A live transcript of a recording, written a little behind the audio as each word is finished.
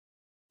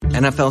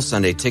NFL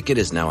Sunday Ticket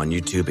is now on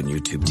YouTube and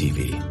YouTube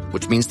TV,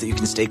 which means that you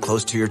can stay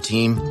close to your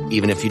team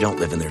even if you don't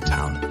live in their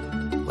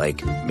town.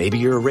 Like, maybe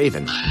you're a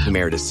Raven who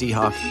married a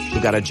Seahawk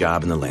who got a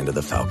job in the land of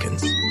the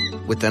Falcons.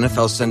 With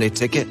NFL Sunday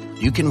Ticket,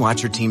 you can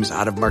watch your team's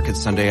out-of-market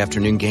Sunday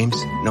afternoon games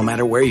no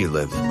matter where you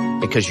live,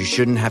 because you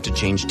shouldn't have to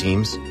change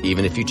teams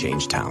even if you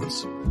change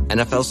towns.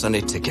 NFL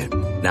Sunday Ticket,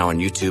 now on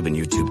YouTube and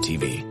YouTube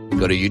TV.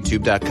 Go to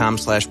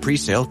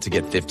youtube.com/presale to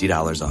get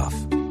 $50 off.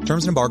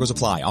 Terms and embargoes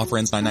apply. Offer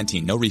ends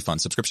 9/19. No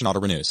refund. Subscription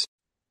auto renews.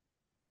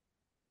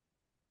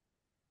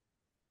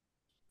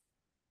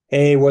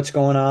 Hey, what's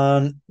going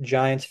on,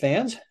 Giants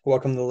fans?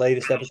 Welcome to the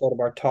latest episode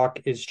of our Talk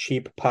is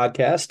Cheap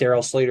podcast.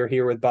 Daryl Slater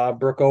here with Bob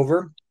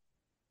Brookover.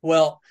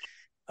 Well,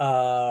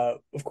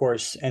 of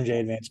course, NJ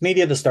Advanced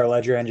Media, the Star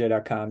Ledger,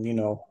 NJ.com. You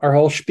know our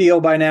whole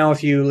spiel by now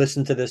if you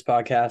listen to this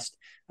podcast.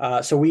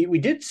 So we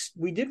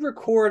did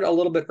record a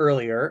little bit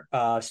earlier.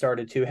 Had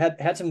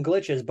some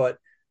glitches,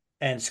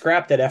 and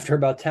scrapped it after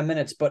about 10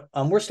 minutes. But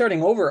we're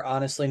starting over,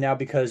 honestly, now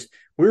because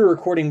we were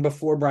recording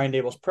before Brian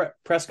Dable's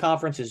press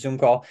conference, his Zoom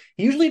call.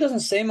 He usually doesn't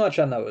say much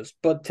on those,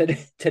 but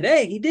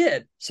today he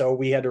did. So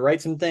we had to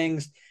write some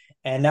things.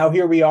 And now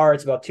here we are.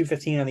 It's about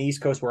 2:15 on the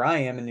East Coast where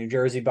I am in New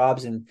Jersey.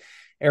 Bob's in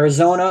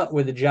Arizona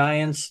with the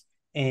Giants,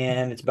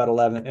 and it's about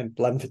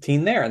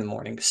 11:15 there in the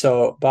morning.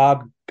 So,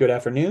 Bob, good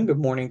afternoon. Good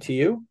morning to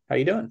you. How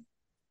you doing?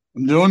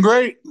 I'm doing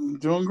great.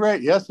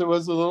 Yes, it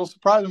was a little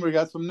surprising. We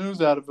got some news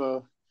out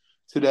of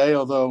today,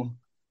 although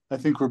I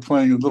think we're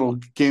playing a little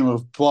game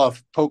of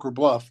poker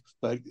bluff.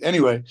 But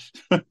anyway,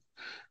 so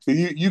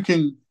you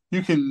can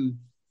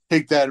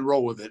take that and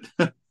roll with it.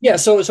 Yeah,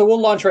 so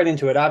we'll launch right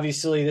into it.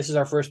 Obviously, this is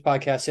our first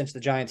podcast since the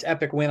Giants'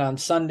 epic win on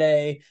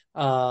Sunday,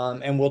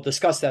 and we'll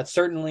discuss that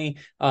certainly.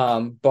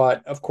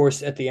 But, of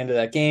course, at the end of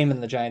that game,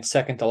 and the Giants'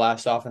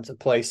 second-to-last offensive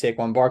play,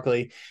 Saquon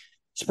Barkley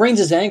sprains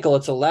his ankle.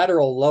 It's a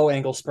lateral low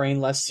ankle sprain,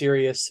 less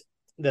serious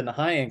than the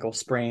high ankle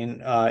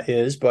sprain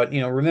is. But,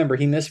 remember,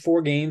 he missed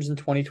 4 games in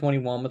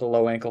 2021 with a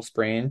low ankle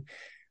sprain.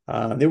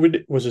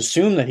 It was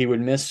assumed that he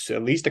would miss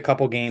at least a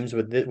couple games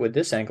with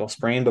this ankle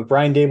sprain. But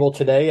Brian Dable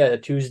today,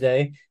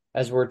 Tuesday,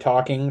 as we're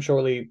talking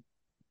shortly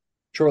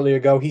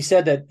ago, he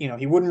said that,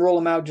 he wouldn't rule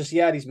him out just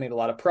yet. He's made a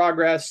lot of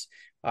progress.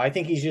 I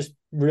think he's just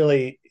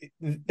really,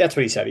 that's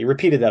what he said. He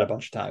repeated that a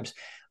bunch of times.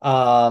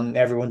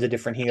 Everyone's a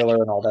different healer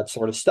and all that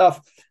sort of stuff.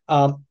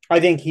 I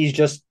think he's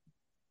just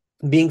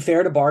being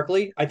fair to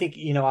Barkley. I think,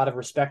 out of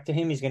respect to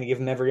him, he's going to give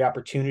him every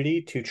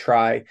opportunity to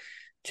try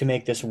to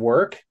make this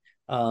work.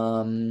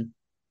 I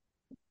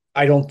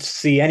don't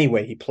see any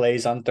way he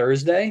plays on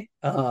Thursday,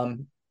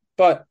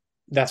 but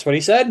that's what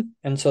he said,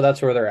 and so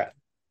that's where they're at.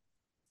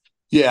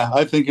 Yeah,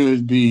 I think it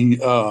would be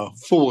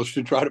foolish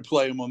to try to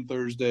play him on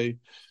Thursday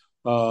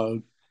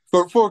for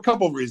a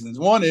couple of reasons.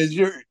 One is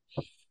you're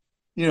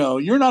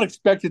not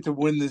expected to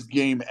win this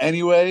game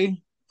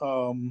anyway.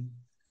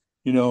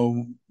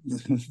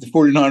 The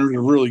 49ers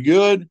are really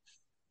good.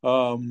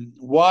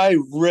 Why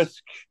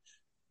risk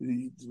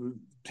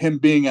him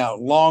being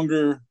out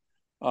longer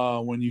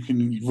when you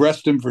can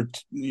rest him for,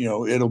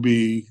 it'll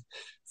be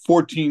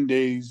 14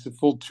 days, a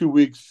full 2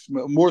 weeks,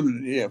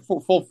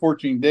 full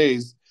 14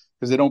 days,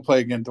 because they don't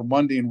play again until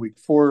Monday in week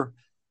 4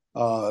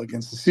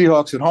 against the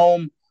Seahawks at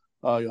home.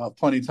 You'll have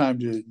plenty of time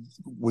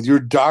with your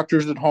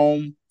doctors at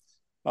home.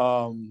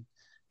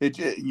 It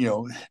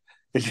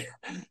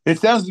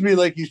sounds to me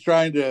like he's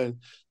trying to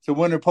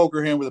win a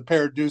poker hand with a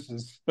pair of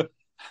deuces.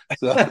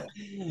 So.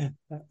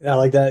 I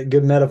like that.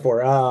 Good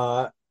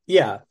metaphor.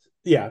 Yeah.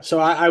 So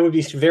I would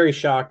be very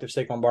shocked if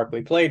Saquon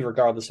Barkley played,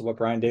 regardless of what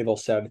Brian Dable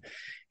said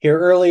here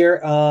earlier.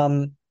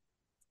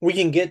 We'll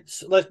get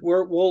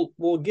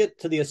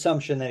to the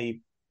assumption that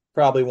he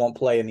probably won't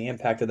play and the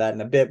impact of that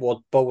in a bit.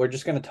 But we're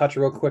just going to touch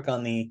real quick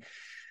on the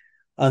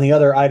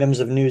other items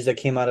of news that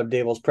came out of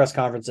Dable's press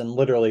conference, and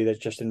literally that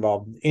just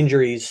involved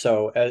injuries.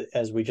 So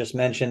as we just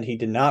mentioned, he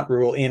did not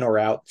rule in or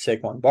out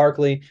Saquon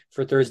Barkley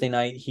for Thursday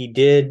night. He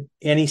did,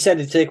 and he said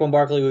that Saquon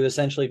Barkley would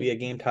essentially be a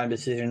game time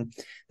decision.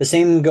 The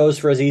same goes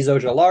for Azeez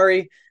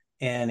Ojulari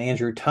and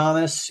Andrew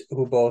Thomas,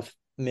 who both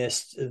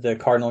missed the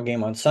Cardinal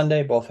game on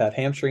Sunday. Both have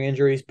hamstring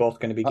injuries, both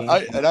going to be game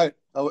time.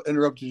 I'll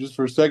interrupt you just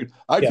for a second.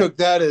 I took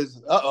that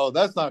as,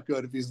 that's not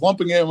good. If he's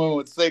lumping him in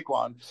with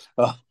Saquon,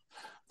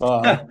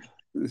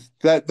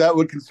 that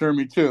would concern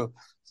me too.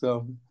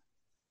 So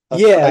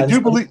I do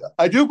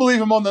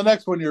believe him on the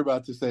next one you're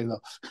about to say,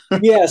 though.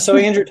 Yeah, so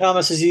Andrew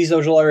Thomas, Azeez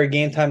Ojulari,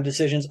 game time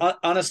decisions.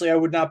 Honestly, I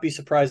would not be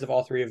surprised if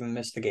all three of them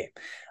missed the game.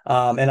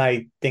 And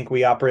I think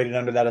we operated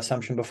under that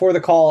assumption before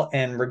the call,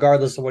 and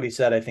regardless of what he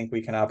said, I think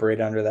we can operate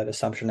under that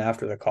assumption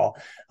after the call.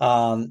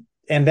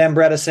 And Ben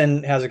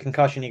Bredesen has a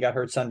concussion. He got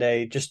hurt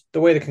Sunday. Just the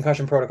way the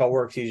concussion protocol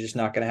works, he's just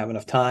not going to have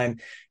enough time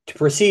to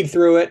proceed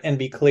through it and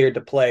be cleared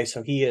to play.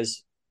 So he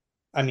is,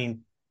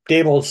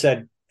 Dable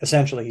said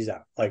essentially he's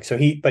out.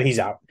 But he's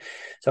out.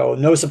 So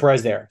no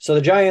surprise there. So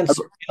the Giants,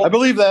 I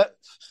believe that.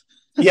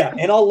 Yeah,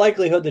 in all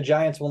likelihood, the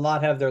Giants will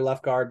not have their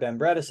left guard, Ben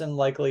Bredesen,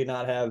 likely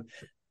not have,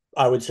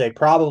 I would say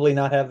probably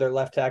not have their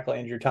left tackle,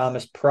 Andrew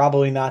Thomas,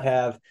 probably not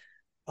have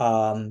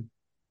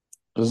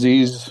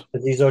Aziz.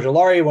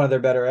 Ojulari, one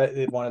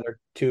of their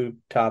two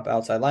top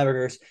outside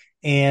linebackers.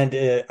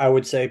 And I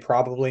would say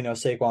probably no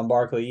Saquon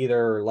Barkley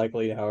either, or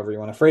likely, however you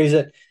want to phrase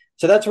it.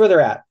 So that's where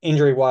they're at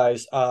injury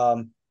wise.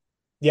 Obviously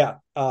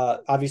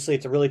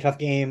it's a really tough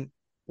game.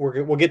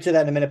 We'll get to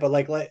that in a minute, but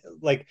like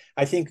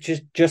I think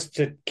just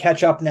to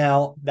catch up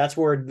now, that's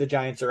where the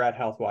Giants are at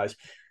health wise.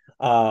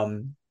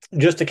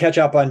 Just to catch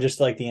up on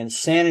just like the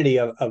insanity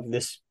of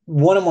this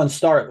 1-1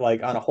 start,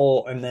 like on a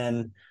whole, and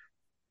then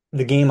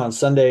the game on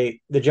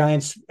Sunday. The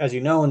Giants, as you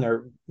know, in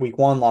their week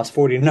 1 lost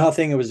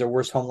 40-0. It was their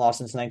worst home loss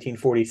since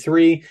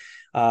 1943.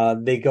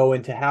 They go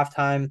into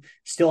halftime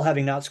still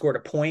having not scored a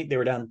point. They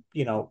were down,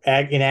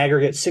 in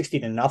aggregate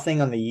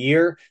 60-0 on the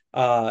year,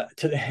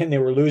 and they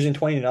were losing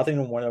 20-0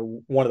 to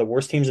one of the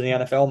worst teams in the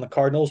NFL, in the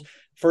Cardinals.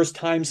 First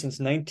time since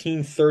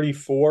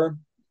 1934,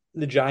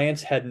 the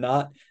Giants had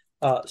not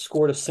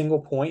scored a single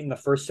point in the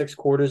first 6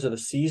 quarters of the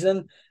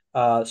season.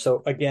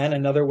 So again,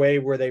 another way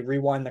where they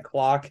rewind the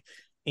clock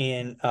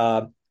in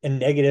a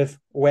negative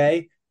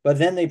way, but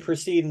then they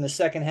proceed in the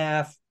second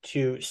half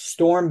to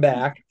storm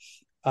back,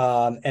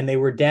 and they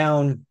were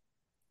down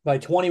by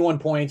 21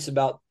 points,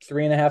 about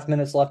 3.5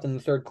 minutes left in the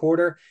third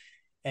quarter,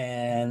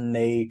 and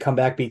they come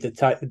back, beat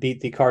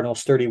the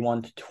Cardinals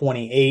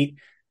 31-28,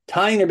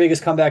 tying their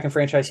biggest comeback in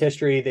franchise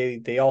history.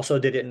 They also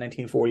did it in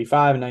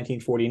 1945 and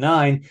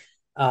 1949.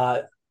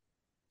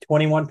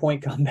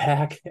 21-point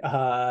comeback.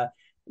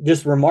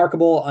 Just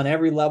remarkable on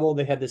every level.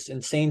 They had this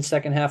insane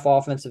second half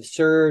offensive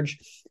surge.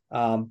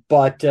 Just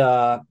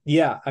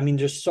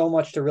so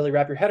much to really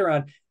wrap your head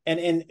around.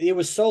 And it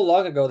was so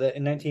long ago that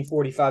in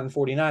 1945 and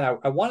 49,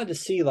 I wanted to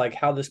see like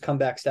how this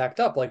comeback stacked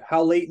up. Like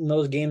how late in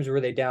those games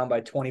were they down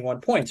by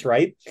 21 points,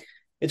 right?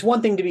 It's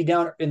one thing to be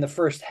down in the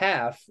first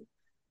half,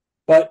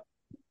 but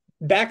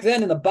back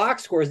then in the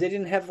box scores, they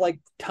didn't have like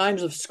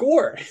times of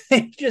score.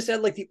 They just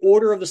had like the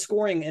order of the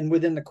scoring, and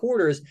within the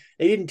quarters,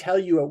 they didn't tell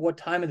you at what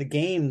time of the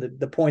game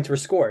the points were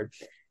scored.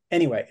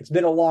 Anyway, it's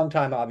been a long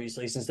time,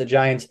 obviously, since the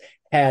Giants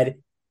had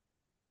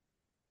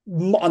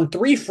on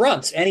 3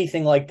 fronts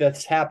anything like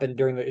that's happened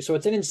so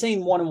it's an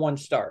insane 1-1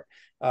 start,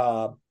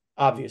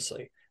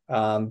 obviously.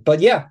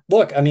 But yeah,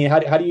 look, I mean, how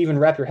do you even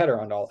wrap your head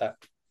around all that?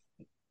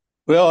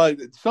 Well,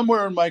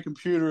 somewhere on my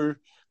computer,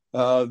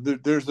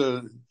 there's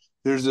a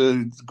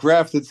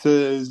graph that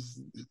says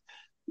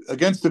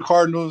against the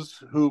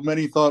Cardinals, who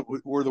many thought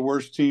were the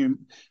worst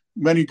team,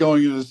 many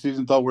going into the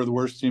season thought were the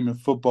worst team in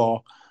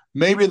football.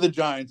 Maybe the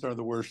Giants are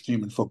the worst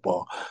team in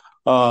football.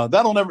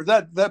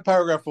 That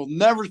paragraph will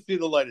never see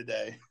the light of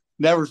day.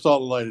 Never saw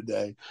the light of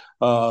day.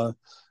 I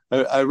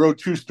wrote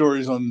 2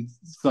 stories on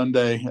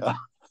Sunday,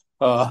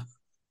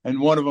 and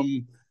one of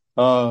them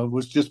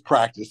was just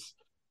practice.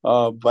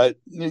 But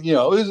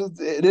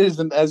it is,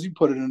 as you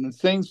put it, an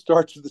insane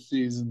start to the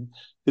season,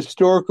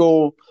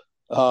 historical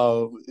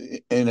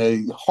in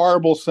a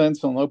horrible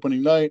sense on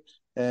opening night,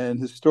 and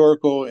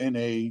historical in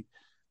in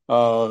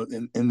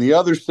the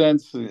other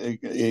sense,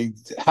 a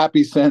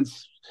happy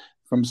sense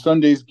from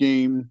Sunday's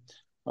game.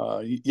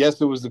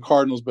 Yes, it was the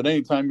Cardinals, but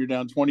anytime you're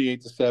down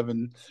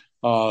 28-7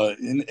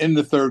 in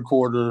the third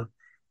quarter,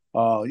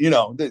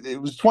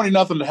 it was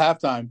 20-0 at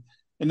halftime.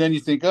 And then you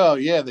think, oh,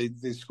 yeah, they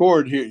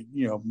scored here.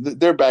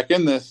 They're back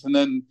in this. And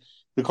then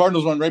the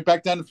Cardinals went right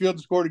back down the field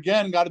and scored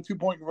again, got a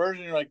 2-point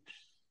conversion. You're like,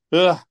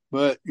 ugh.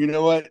 But you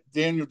know what?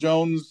 Daniel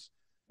Jones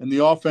and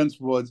the offense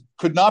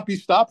could not be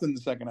stopped in the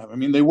second half. I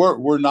mean, they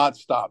were not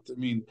stopped. I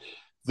mean,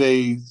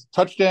 they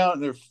touchdown,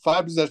 their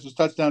 5 possessions,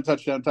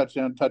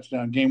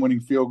 touchdown,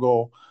 game-winning field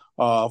goal,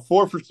 4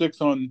 for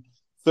 6 on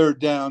third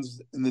downs.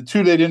 And the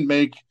 2 they didn't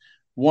make,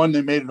 one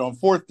they made it on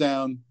fourth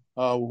down.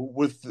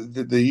 With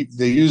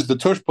they used the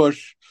tush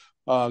push,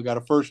 got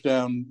a first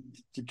down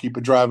to keep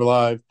a drive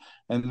alive,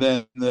 and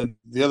then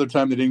the other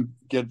time they didn't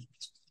get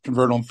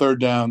converted on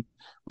third down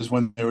was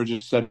when they were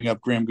just setting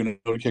up Graham Gano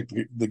to kick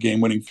the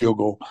game-winning field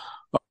goal.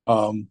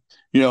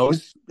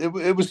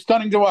 It was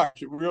stunning to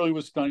watch. It really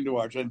was stunning to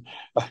watch. And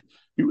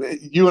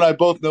you and I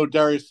both know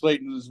Darius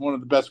Slayton is one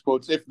of the best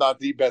quotes, if not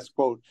the best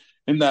quote,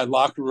 in that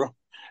locker room.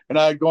 And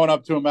I had gone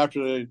up to him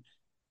after the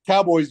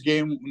Cowboys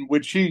game, in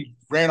which he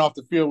ran off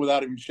the field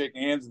without even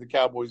shaking hands with the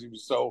Cowboys. He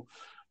was so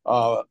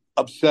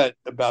upset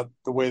about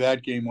the way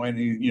that game went.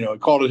 He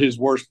called it his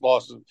worst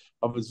loss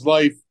of his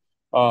life.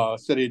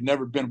 Said he had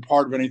never been a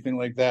part of anything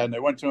like that. And I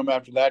went to him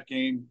after that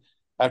game,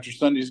 after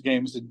Sunday's game,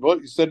 and said, "Well,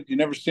 you said you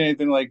never seen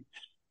anything like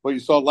what you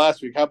saw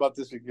last week. How about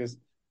this week?" Because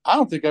I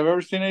don't think I've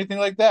ever seen anything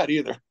like that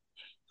either.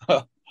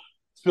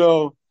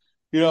 So,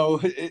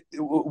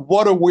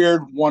 what a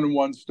weird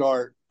 1-1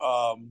 start.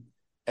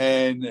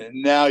 And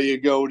now you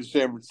go to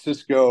San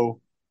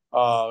Francisco.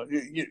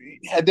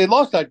 Had they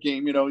lost that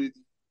game,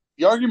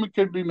 the argument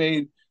could be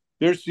made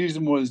their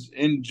season was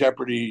in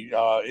jeopardy,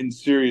 in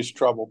serious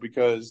trouble,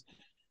 because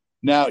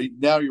now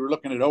you were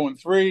looking at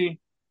 0-3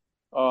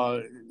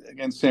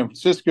 against San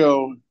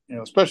Francisco,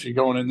 especially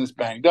going in this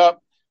banged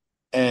up.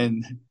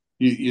 And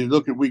you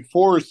look at week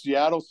 4 of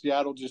Seattle.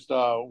 Seattle just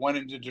went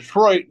into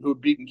Detroit, who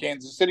had beaten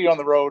Kansas City on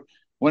the road,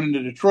 went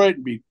into Detroit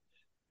and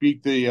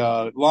beat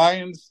the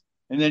Lions.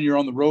 And then you're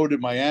on the road at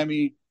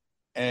Miami.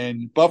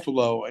 and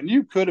Buffalo, and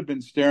you could have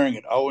been staring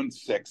at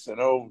 0-6, and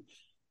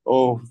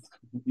oh,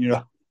 you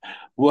know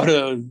what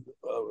a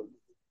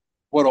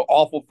what an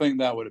awful thing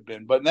that would have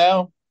been. But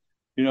now,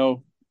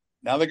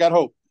 now they got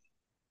hope.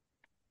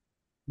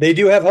 They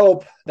do have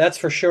hope, that's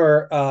for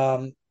sure.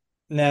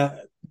 Now,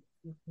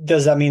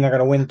 does that mean they're going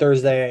to win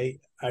Thursday?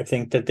 I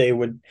think that they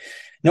would.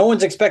 No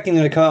one's expecting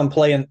them to come out and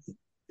play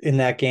in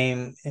that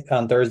game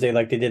on Thursday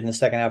like they did in the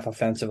second half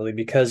offensively.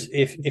 Because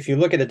if you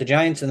look at it, the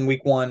Giants in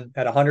week one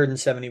had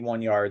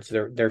 171 yards,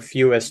 their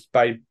fewest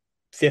by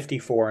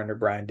 54 under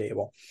Brian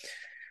Dable.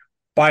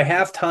 By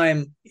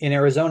halftime in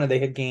Arizona, they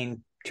had gained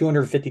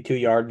 252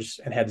 yards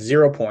and had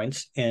 0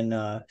 points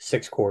in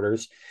 6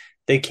 quarters.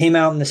 They came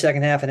out in the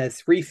second half and had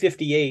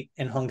 358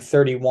 and hung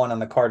 31 on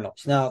the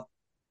Cardinals. Now,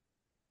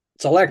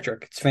 it's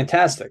electric. It's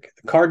fantastic.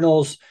 The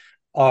Cardinals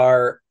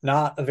are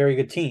not a very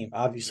good team.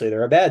 Obviously,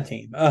 they're a bad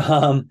team.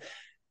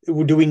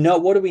 Do we know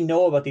what do we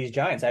know about these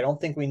Giants? I don't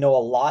think we know a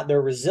lot.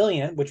 They're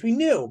resilient, which we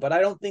knew, but I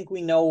don't think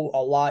we know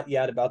a lot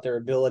yet about their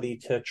ability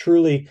to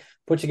truly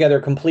put together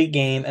a complete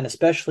game, and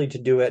especially to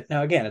do it.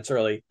 Now, again, it's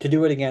early to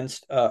do it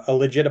against a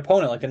legit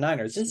opponent like the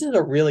Niners. This is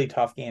a really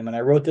tough game, and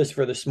I wrote this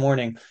for this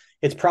morning.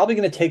 It's probably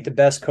going to take the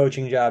best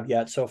coaching job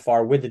yet so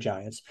far with the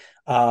Giants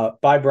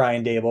by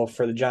Brian Dable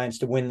for the Giants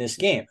to win this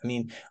game. I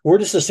mean, we're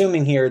just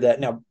assuming here that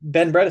now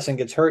Ben Bredesen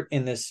gets hurt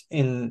in this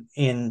in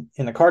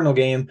the Cardinal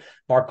game.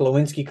 Mark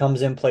Lewinsky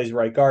comes in, plays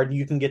right guard.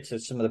 You can get to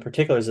some of the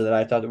particulars of that.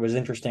 I thought it was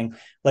interesting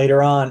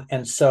later on,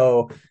 and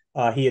so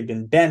he had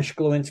been benched.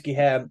 Lewinsky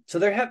had so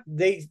they're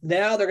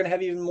going to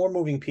have even more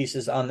moving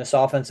pieces on this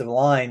offensive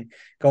line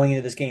going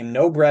into this game.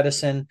 No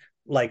Bredesen.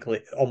 Likely,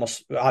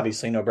 almost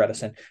obviously, no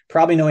Bredesen,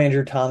 probably no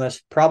Andrew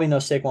Thomas, probably no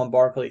Saquon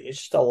Barkley. It's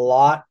just a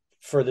lot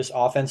for this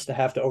offense to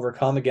have to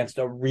overcome against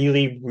a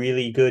really,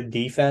 really good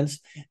defense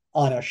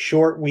on a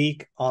short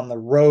week on the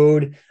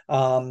road.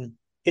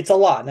 It's a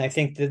lot. And I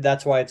think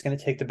that's why it's going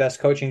to take the best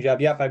coaching job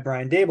yet by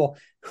Brian Dable,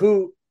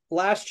 who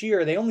last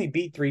year they only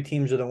beat 3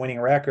 teams with a winning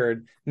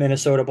record: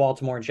 Minnesota,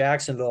 Baltimore, and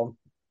Jacksonville.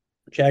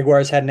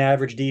 Jaguars had an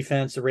average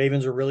defense. The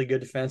Ravens were really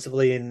good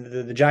defensively, and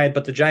the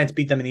Giants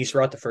beat them in East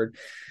Rutherford.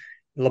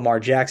 Lamar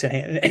Jackson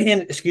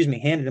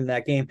handed him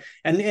that game.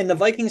 And the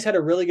Vikings had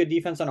a really good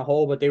defense on a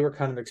whole, but they were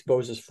kind of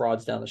exposed as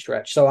frauds down the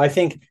stretch. So I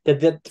think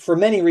that for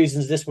many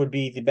reasons, this would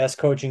be the best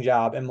coaching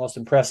job and most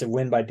impressive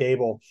win by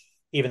Dable,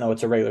 even though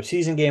it's a regular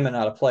season game and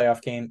not a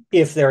playoff game.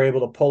 If they're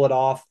able to pull it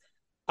off,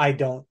 I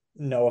don't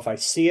know if I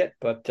see it,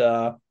 but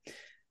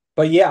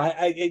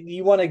yeah,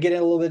 you want to get in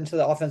a little bit into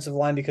the offensive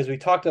line because we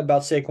talked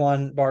about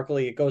Saquon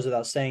Barkley. It goes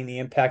without saying the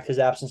impact his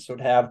absence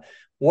would have.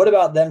 What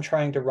about them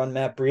trying to run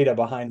Matt Breida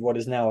behind what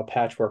is now a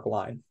patchwork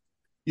line?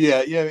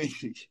 Yeah.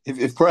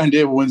 If Brian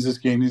Dable wins this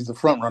game, he's the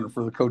front runner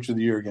for the coach of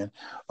the year again.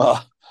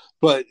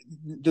 But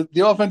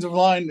the offensive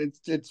line,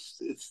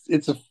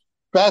 it's a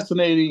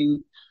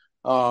fascinating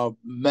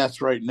mess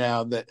right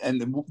now.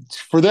 And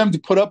for them to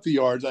put up the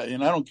yards,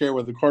 and I don't care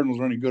whether the Cardinals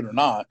are any good or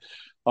not,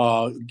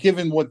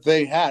 given what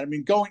they had. I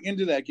mean, going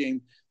into that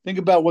game, think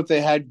about what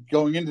they had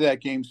going into that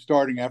game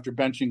starting after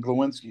benching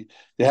Glowinski.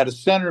 They had a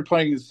center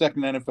playing his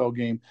second NFL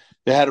game.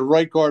 They had a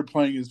right guard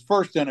playing his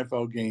first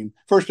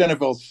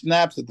NFL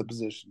snaps at the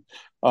position.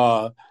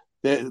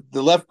 The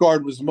left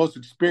guard was the most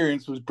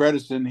experienced, was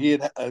Bredesen. He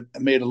had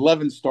made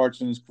 11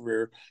 starts in his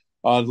career.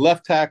 The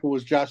left tackle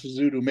was Josh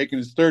Azudu, making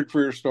his third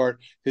career start,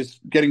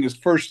 getting his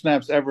first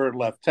snaps ever at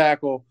left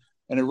tackle.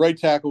 And at right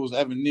tackle was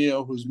Evan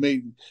Neal,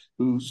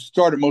 who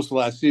started most of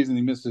last season.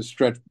 He missed his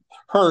stretch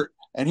hurt.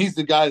 And he's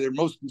the guy they're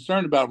most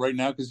concerned about right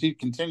now because he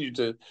continued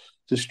to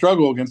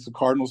struggle against the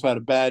Cardinals.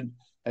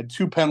 Had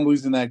 2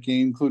 penalties in that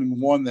game, including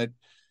one that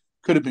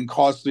could have been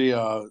costly,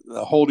 a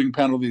holding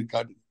penalty.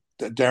 Got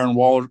Darren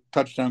Waller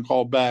touchdown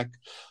called back.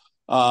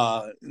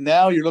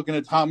 Now you're looking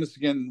at Thomas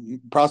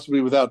again, possibly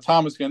without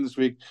Thomas again this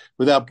week,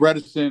 without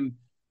Bredesen.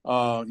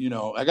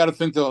 I got to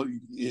think though,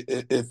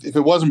 if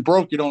it wasn't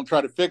broke, you don't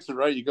try to fix it,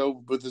 right? You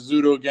go with the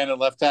Zudo again at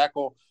left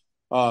tackle.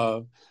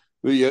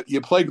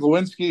 You play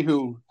Glowinski,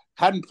 who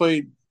hadn't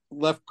played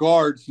left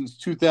guard since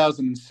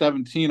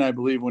 2017, I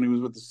believe, when he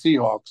was with the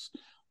Seahawks.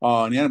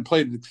 And he hadn't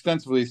played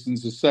extensively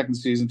since his second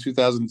season,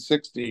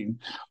 2016.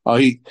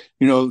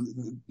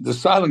 The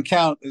silent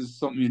count is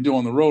something you do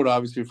on the road,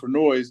 obviously, for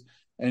noise.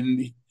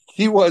 And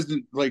he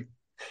wasn't like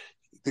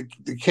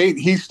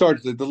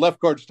the left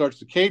guard starts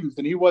the cadence,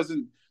 and he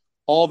wasn't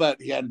all that.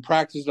 He hadn't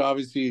practiced,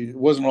 obviously. He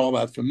wasn't all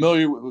that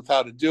familiar with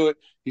how to do it.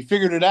 He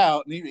figured it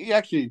out, and he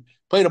actually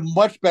played a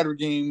much better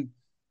game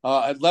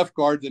at left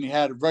guard than he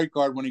had at right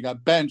guard when he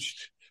got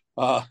benched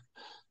the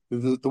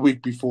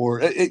week before.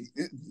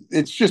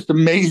 It's just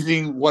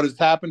amazing what has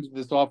happened to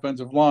this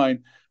offensive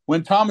line.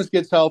 When Thomas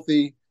gets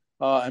healthy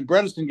and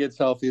Bredesen gets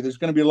healthy, there's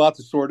going to be a lot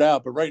to sort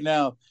out. But right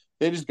now,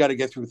 they just got to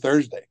get through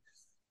Thursday.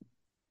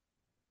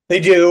 They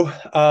do.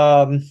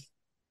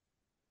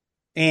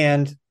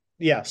 And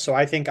yeah, so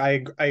I think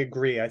I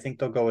agree. I think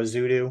they'll go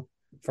Azudu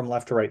from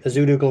left to right.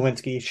 Azudu,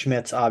 Glowinski,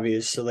 Schmitz,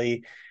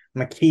 obviously,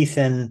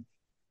 McKeithen,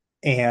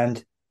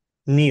 and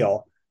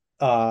Neal.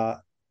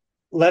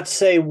 Let's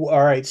say,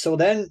 all right, so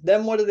then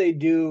what do they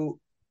do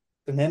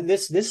And then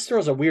this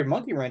throws a weird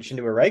monkey wrench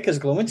into it, right? Because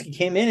Glowinski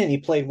came in and he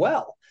played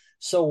well.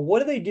 So what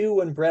do they do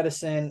when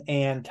Bredesen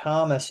and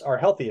Thomas are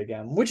healthy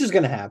again? Which is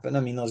going to happen. I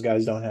mean, those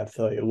guys don't have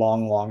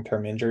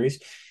long-term injuries.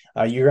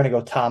 You're going to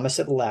go Thomas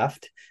at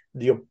left.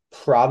 You'll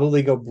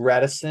probably go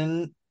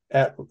Bredesen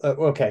at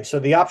okay. So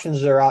the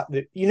options are out.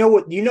 You know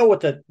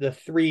what the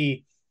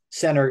three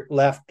center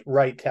left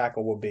right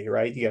tackle will be,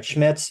 right? You got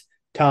Schmitz,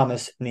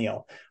 Thomas,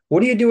 Neal.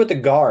 What do you do with the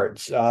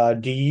guards?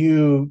 Do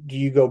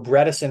you go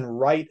Bredesen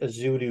right,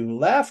 Azudu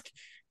left?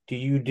 Do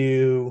you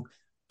do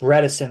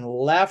Bredesen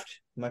left,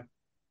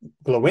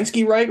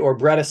 Glowinski right, or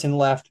Bredesen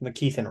left,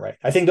 McKeithen right?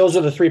 I think those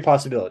are the three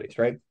possibilities,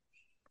 right?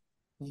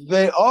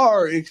 They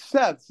are,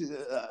 except,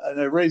 and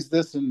I raised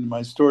this in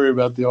my story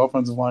about the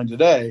offensive line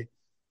today.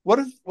 What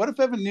if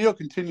Evan Neal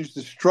continues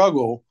to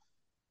struggle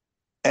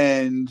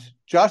and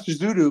Josh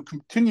Azudu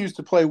continues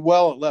to play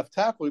well at left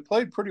tackle? He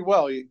played pretty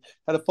well. He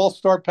had a false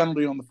start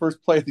penalty on the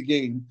first play of the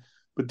game,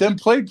 but then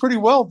played pretty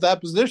well at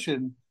that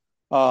position.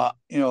 I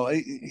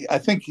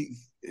think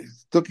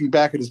looking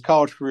back at his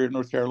college career at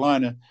North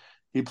Carolina,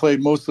 he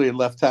played mostly at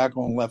left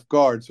tackle and left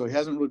guard, so he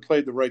hasn't really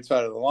played the right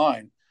side of the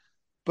line.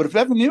 But if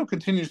Evan Neal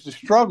continues to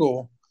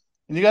struggle,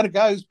 and you got a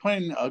guy who's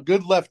playing a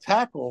good left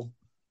tackle,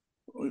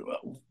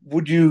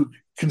 would you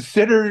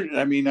consider?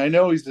 I mean, I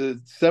know he's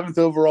the 7th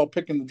overall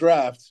pick in the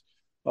draft.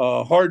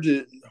 Hard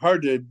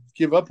to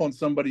give up on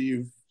somebody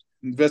you've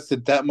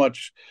invested that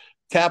much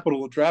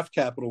draft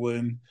capital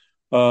in.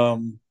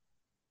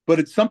 But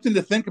it's something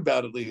to think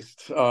about, at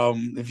least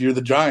if you're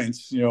the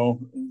Giants.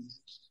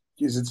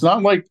 Because it's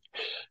not like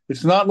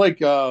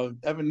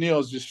Evan Neal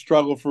has just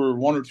struggled for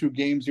 1 or 2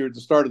 games here at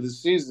the start of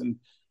this season.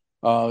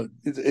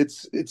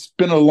 It's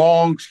been a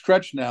long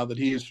stretch now that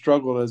he has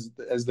struggled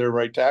as their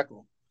right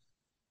tackle.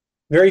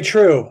 Very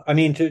true. I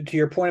mean, to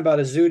your point about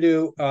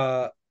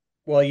Azudu,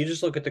 well, you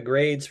just look at the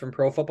grades from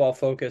Pro Football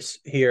Focus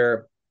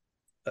here.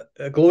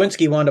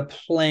 Glowinski wound up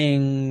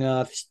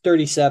playing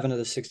 37 of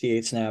the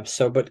 68 snaps.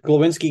 But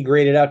Glowinski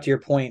graded out, to your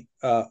point,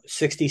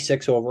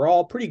 66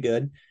 overall, pretty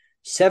good.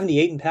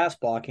 78 in pass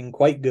blocking,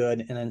 quite good,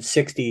 and then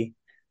 60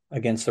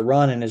 against the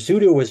run. And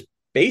Azudu was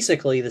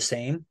basically the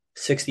same,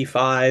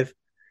 65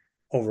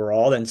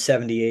 overall, then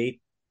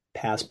 78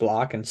 pass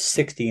block and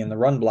 60 in the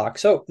run block.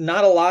 So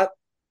not a lot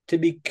to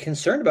be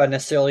concerned about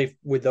necessarily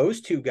with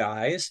those two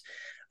guys.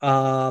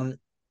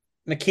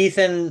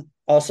 McKeithen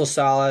also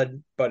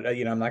solid, but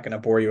I'm not going to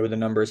bore you with the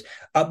numbers.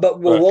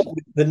 The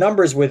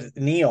numbers with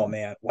Neal,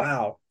 man,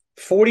 wow,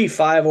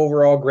 45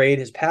 overall grade.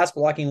 His pass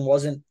blocking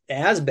wasn't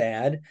as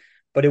bad,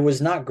 but it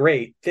was not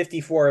great.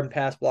 54 in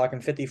pass block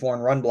and 54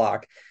 in run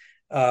block.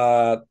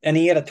 And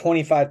he had a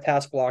 25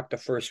 pass block the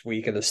first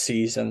week of the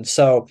season.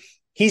 So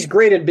he's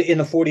graded in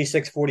the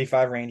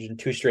 46-45 range in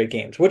 2 straight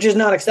games, which is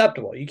not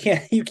acceptable. You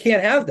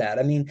can't have that.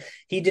 I mean,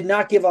 he did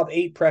not give up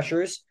 8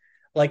 pressures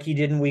like he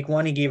did in week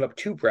 1. He gave up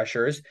 2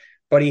 pressures,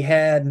 but he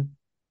had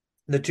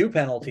the 2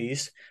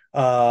 penalties.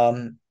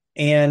 And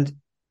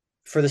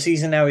for the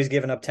season now, he's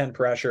given up 10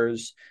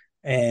 pressures,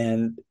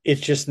 and it's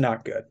just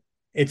not good.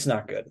 It's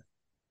not good.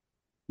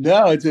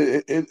 No,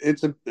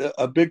 it's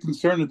a big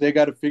concern that they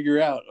got to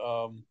figure out.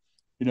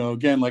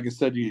 Again, like I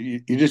said, you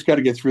just got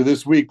to get through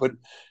this week. But,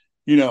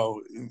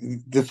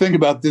 the thing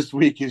about this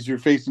week is you're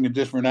facing a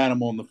different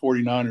animal in the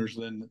 49ers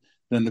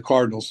than the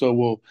Cardinals.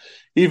 So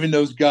even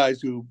those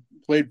guys who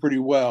played pretty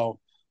well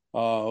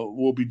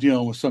will be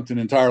dealing with something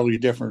entirely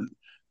different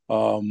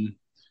on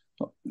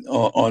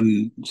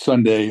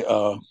Sunday.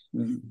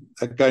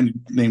 That guy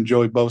named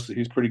Joey Bosa,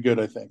 he's pretty good,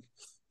 I think.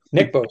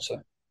 Nick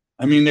Bosa.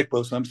 Nick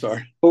Bosa, I'm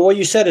sorry. But what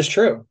you said is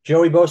true.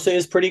 Joey Bosa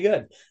is pretty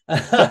good.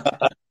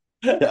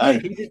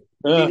 He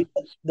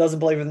doesn't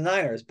play for the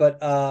Niners. But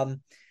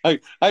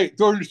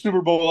during the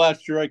Super Bowl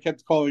last year, I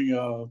kept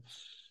calling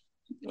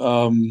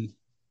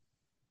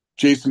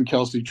Jason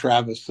Kelsey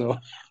Travis. So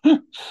I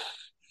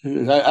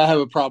have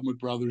a problem with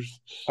brothers.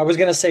 I was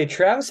going to say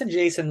Travis and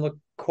Jason look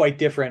quite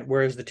different,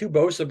 whereas the 2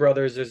 Bosa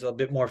brothers, there's a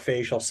bit more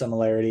facial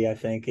similarity, I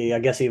think. I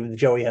guess even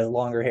Joey has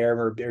longer hair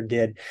or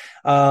did.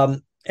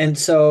 And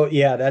so,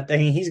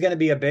 he's going to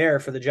be a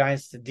bear for the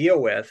Giants to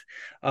deal with.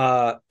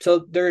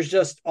 So there's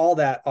just all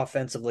that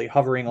offensively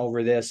hovering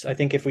over this. I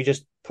think if we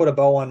just put a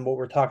bow on what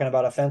we're talking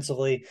about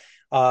offensively,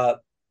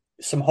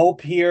 some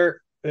hope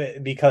here,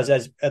 because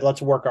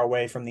let's work our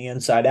way from the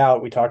inside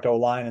out. We talked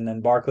O-line and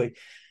then Barkley.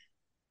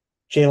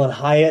 Jalen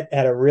Hyatt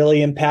had a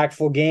really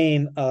impactful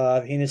game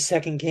in his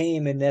second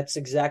game, and that's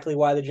exactly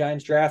why the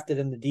Giants drafted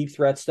him, the deep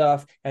threat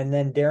stuff. And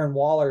then Darren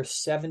Waller,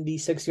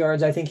 76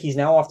 yards. I think he's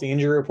now off the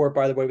injury report,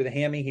 by the way, with a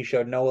hammy. He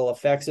showed no ill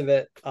effects of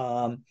it.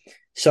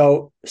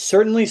 So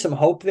certainly some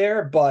hope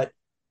there, but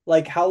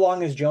how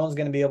long is Jones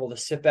going to be able to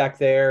sit back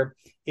there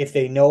if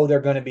they know they're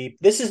going to be –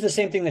 this is the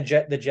same thing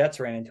the Jets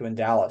ran into in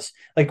Dallas.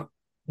 Kind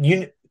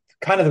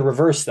of the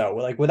reverse, though.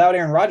 Without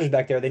Aaron Rodgers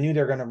back there, they knew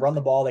they were going to run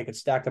the ball. They could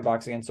stack the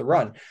box against the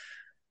run.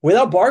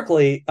 Without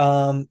Barkley,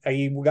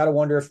 you got to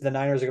wonder if the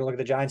Niners are going to look at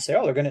the Giants and say,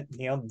 "Oh, they're going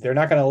to, they're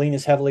not going to lean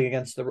as heavily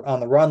on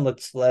the run.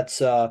 Let's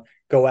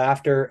go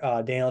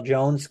after Daniel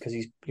Jones because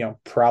he's,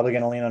 probably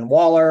going to lean on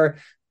Waller."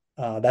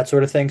 that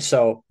sort of thing.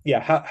 So, yeah,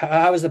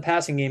 how is the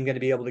passing game going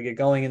to be able to get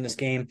going in this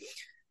game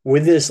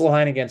with this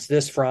line against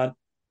this front?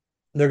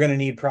 They're going to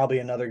need probably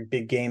another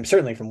big game,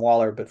 certainly from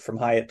Waller, but from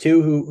Hyatt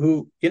too,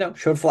 who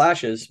showed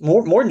flashes,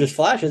 more than just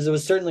flashes. It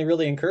was certainly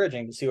really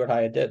encouraging to see what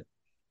Hyatt did.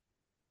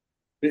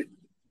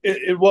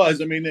 It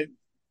was. I mean,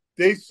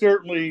 they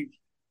certainly,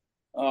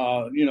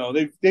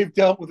 they've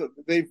dealt with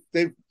it.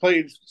 They've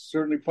played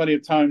certainly plenty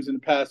of times in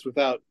the past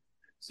without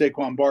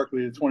Saquon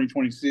Barkley, the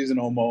 2020 season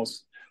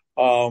almost,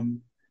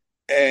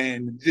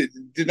 and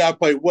did not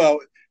play well.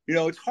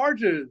 It's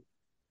hard to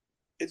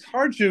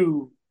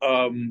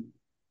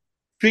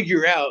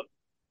figure out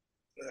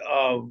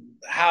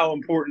how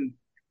important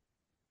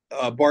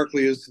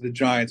Barkley is to the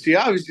Giants. He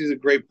obviously is a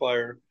great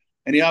player,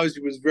 and he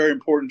obviously was very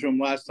important to him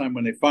last year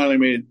when they finally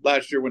made it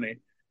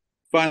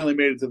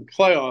to the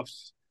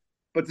playoffs.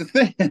 But the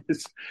thing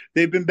is,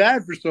 they've been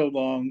bad for so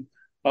long.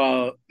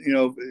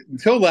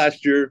 Until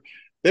last year,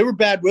 they were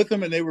bad with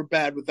him, and they were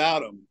bad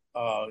without him.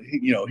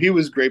 He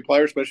was a great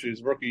player, especially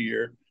his rookie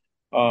year.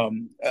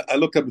 I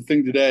looked up a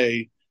thing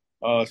today.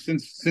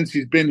 Since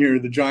he's been here,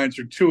 the Giants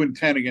are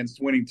 2-10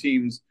 against winning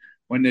teams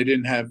when they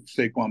didn't have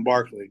Saquon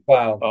Barkley.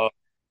 Wow.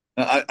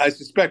 I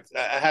suspect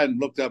I hadn't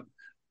looked up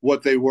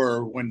what they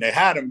were when they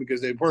had him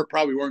because they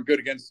probably weren't good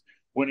against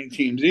winning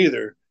teams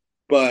either.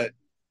 But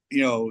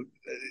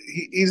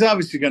he's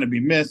obviously going to be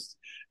missed.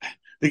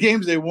 The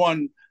games they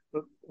won,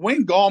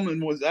 Wayne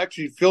Gallman was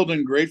actually filled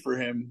in great for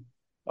him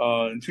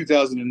in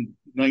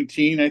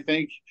 2019. I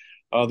think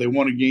they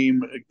won a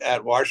game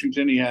at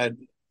Washington. He had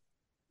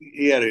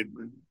a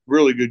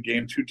really good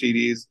game, 2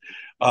 TDs,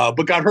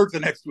 but got hurt the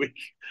next week.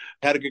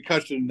 Had a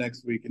concussion the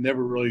next week and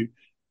never really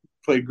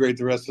played great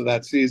the rest of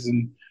that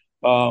season.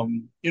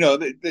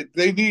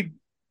 They need,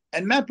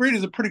 and Matt Breida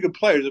is a pretty good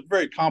player. He's a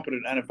very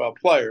competent NFL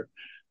player.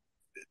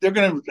 They're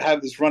going to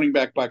have this running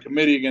back by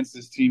committee against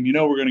this team.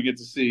 We're going to get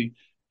to see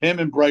him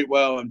and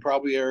Brightwell and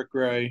probably Eric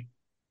Gray.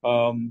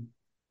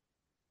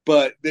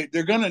 But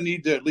they're going to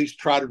need to at least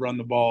try to run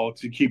the ball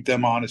to keep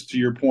them honest, to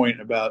your point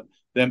about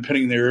them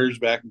pinning their ears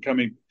back and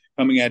coming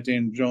at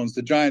Daniel Jones.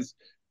 The Giants,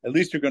 at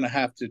least, are going to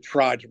have to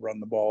try to run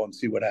the ball and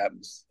see what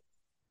happens.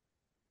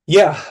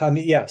 Yeah, I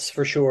mean, yes,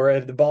 for sure.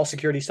 The ball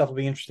security stuff will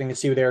be interesting to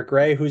see with Eric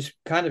Gray, who's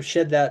kind of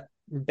shed that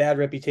bad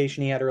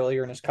reputation he had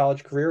earlier in his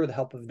college career with the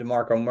help of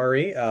DeMarco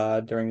Murray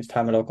during his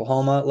time at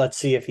Oklahoma. Let's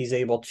see if he's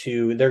able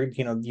to.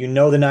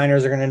 The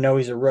Niners are going to know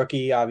he's a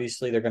rookie.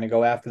 Obviously, they're going to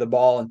go after the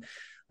ball, and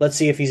let's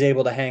see if he's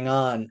able to hang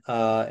on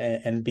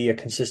and be a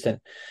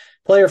consistent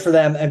player for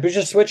them. And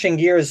just switching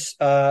gears,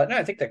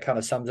 I think that kind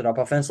of sums it up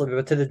offensively.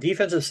 But to the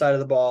defensive side of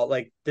the ball,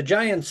 like the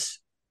Giants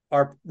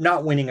are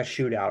not winning a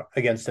shootout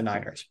against the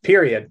Niners.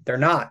 Period. They're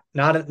not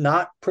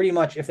pretty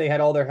much if they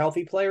had all their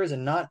healthy players,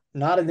 and not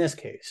in this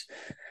case.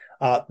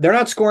 They're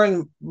not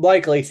scoring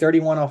likely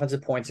 31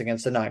 offensive points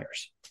against the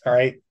Niners. All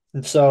right.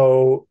 And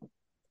so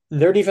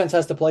their defense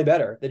has to play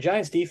better. The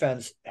Giants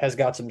defense has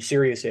got some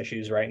serious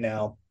issues right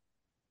now.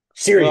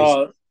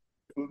 Serious.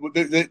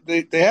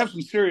 They have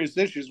some serious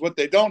issues. What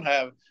they don't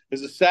have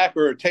is a sack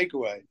or a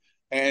takeaway.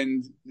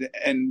 And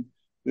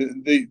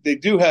they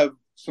do have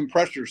some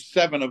pressure,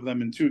 7 of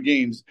them in 2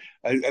 games.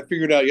 I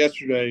figured out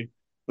yesterday,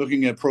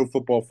 looking at Pro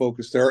Football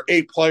Focus, there are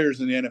 8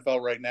 players in the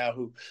NFL right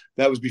now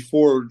that was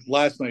before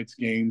last night's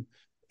game,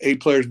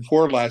 8 players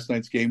before last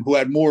night's game who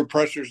had more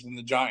pressures than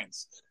the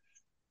Giants.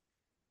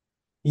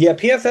 Yeah,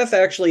 PFF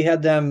actually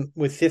had them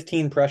with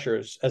 15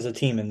 pressures as a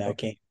team in that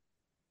game.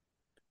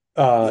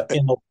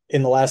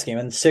 In the last game,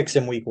 and 6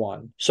 in week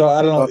 1. So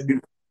I don't know.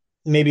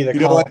 Maybe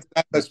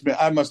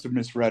I must have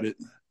misread it.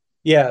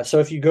 Yeah. So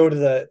if you go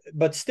to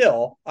but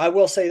still, I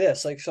will say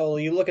this. So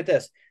you look at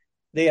this.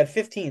 They had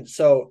 15.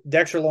 So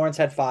Dexter Lawrence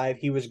had 5.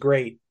 He was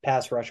great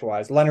pass rush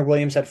wise. Leonard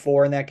Williams had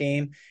 4 in that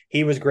game.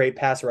 He was great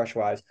pass rush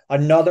wise.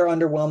 Another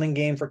underwhelming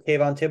game for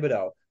Kayvon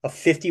Thibodeau, a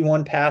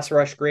 51 pass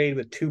rush grade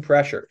with 2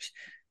 pressures.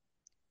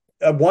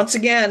 Once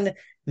again,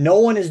 no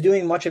one is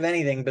doing much of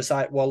anything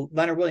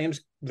Leonard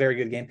Williams, very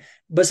good game.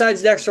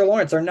 Besides Dexter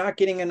Lawrence, they're not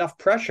getting enough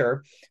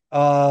pressure.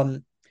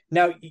 Now,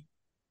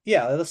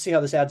 yeah, let's see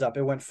how this adds up.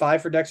 It went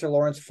 5 for Dexter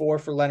Lawrence, 4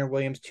 for Leonard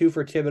Williams, 2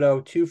 for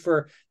Thibodeau, 2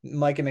 for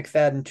Micah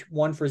McFadden,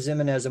 1 for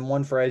Zimenez, and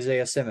 1 for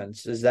Isaiah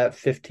Simmons. Is that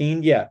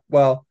 15? Yeah.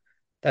 Well,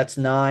 that's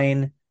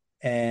 9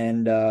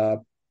 and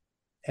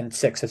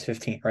 6. That's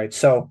 15, right?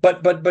 So,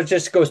 but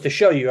just goes to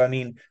show you. I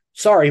mean,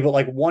 sorry, but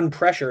like 1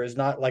 pressure is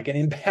not like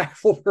an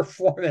impactful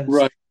performance,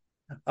 right?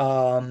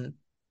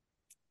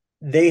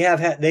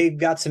 They've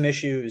got some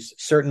issues,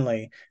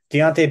 certainly.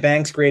 Deonte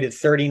Banks graded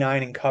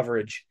 39 in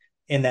coverage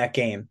in that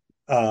game.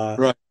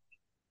 Right.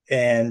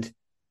 And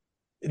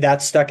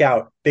that stuck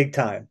out big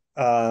time.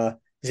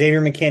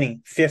 Xavier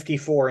McKinney,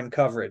 54 in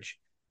coverage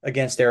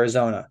against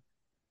Arizona.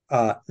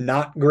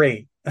 Not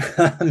great.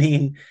 I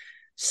mean,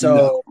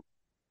 so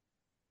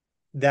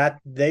that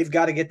they've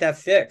got to get that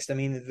fixed. I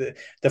mean,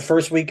 the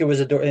first week it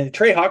was and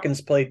Trey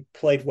Hawkins played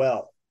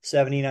well,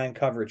 79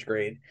 coverage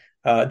grade.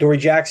 Dory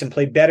Jackson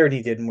played better than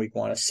he did in week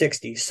 1, a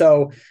 60.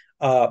 So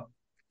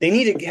they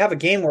need to have a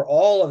game where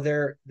all of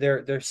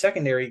their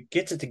secondary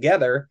gets it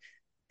together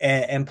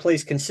and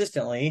plays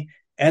consistently,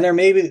 and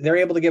they're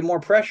able to get more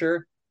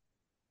pressure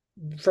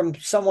from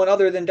someone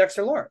other than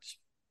Dexter Lawrence.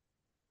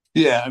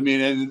 Yeah, I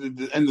mean,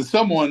 and the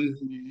someone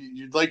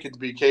you'd like it to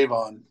be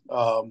Kayvon.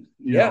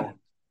 Yeah.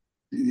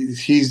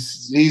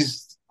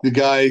 He's the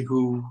guy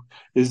who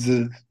is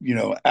the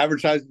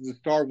advertised as a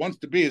star, wants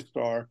to be a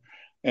star,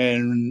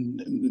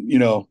 and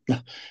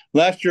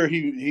last year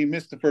he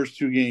missed the first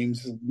two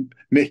games.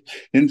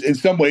 In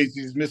some ways,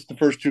 he's missed the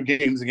first two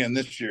games again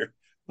this year.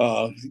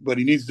 But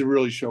he needs to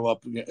really show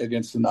up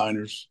against the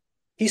Niners.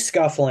 He's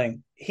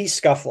scuffling.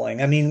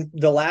 I mean,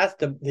 the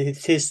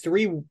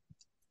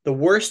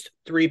worst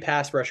three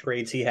pass rush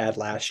grades he had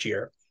last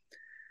year.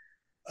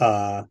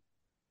 The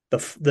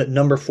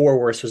number 4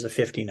 worst was a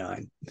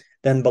 59.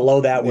 Then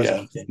below that was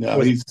a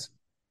 54. He's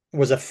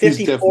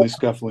definitely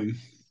scuffling.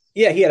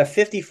 Yeah, he had a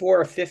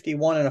 54, a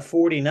 51, and a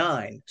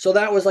 49. So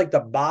that was like the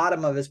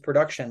bottom of his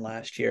production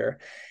last year.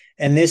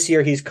 And this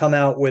year he's come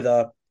out with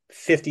a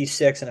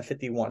 56 and a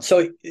 51.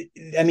 So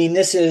I mean,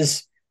 this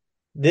is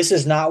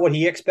not what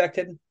he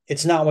expected.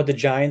 It's not what the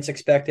Giants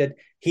expected.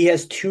 He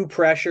has 2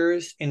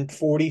 pressures in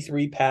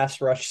 43 pass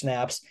rush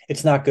snaps.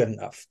 It's not good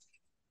enough.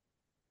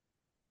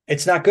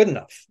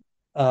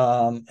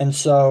 And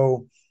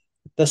so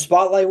the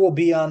spotlight will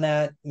be on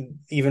that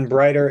even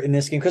brighter in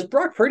this game because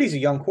Brock Purdy's a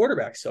young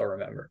quarterback still,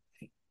 remember.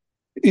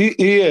 He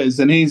is,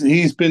 and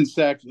he's been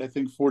sacked, I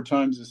think, 4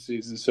 times this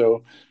season.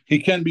 So he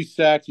can be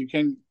sacked. You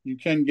can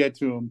get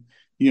to him.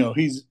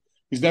 He's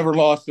never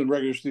lost a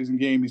regular season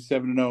game. He's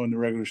 7-0 in the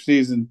regular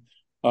season.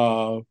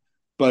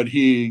 But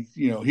he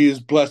is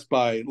blessed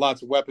by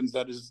lots of weapons.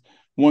 That is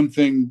one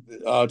thing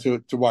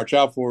to watch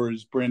out for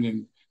is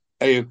Brandon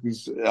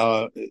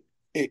Ayuk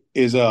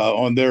is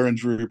on their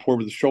injury report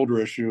with a shoulder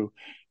issue.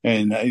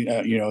 And,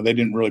 they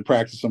didn't really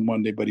practice on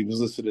Monday, but he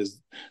was listed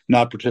as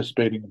not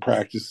participating in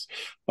practice.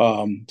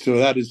 So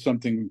that is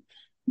something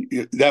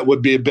that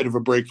would be a bit of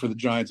a break for the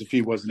Giants if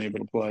he wasn't able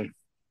to play.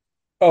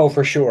 Oh,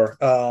 for sure.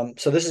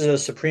 So this is a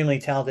supremely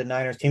talented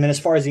Niners team. And as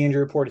far as the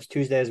injury report, it's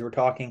Tuesday as we're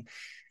talking.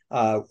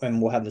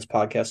 And we'll have this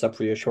podcast up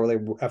for you shortly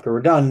after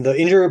we're done. The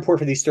injury report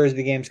for these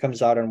Thursday games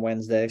comes out on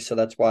Wednesday. So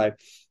that's why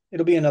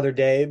it'll be another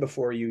day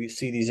before you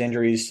see these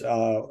injuries,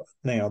 the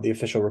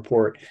official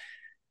report.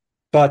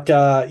 But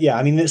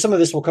I mean, some of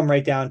this will come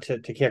right down to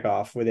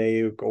kickoff with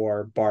Ayuk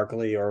or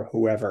Barkley or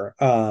whoever,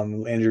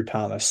 Andrew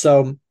Thomas.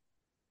 So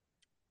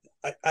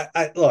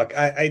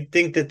I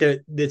think that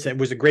it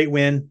was a great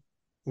win.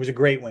 It was a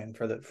great win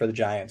for the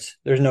Giants.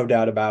 There's no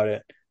doubt about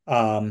it.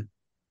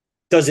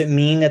 Does it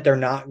mean that they're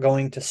not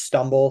going to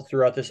stumble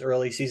throughout this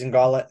early season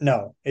gauntlet?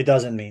 No, it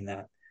doesn't mean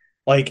that.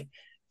 Like,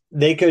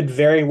 they could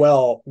very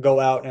well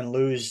go out and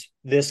lose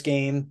this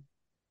game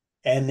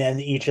and then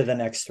each of the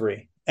next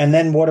 3. And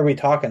then what are we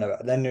talking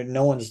about? Then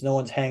no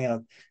one's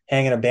hanging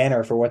a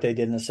banner for what they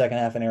did in the second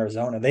half in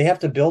Arizona. They have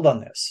to build on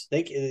this.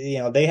 They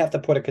have to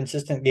put a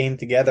consistent game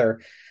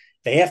together.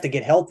 They have to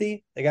get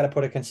healthy. They got to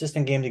put a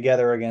consistent game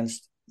together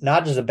against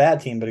not just a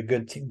bad team, but a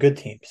good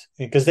teams,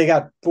 because they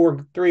got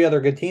 3 other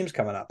good teams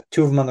coming up,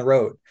 2 of them on the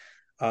road.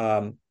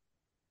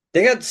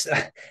 They got,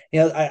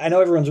 I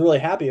know everyone's really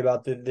happy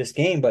about this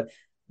game, but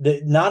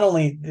not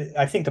only,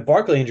 I think the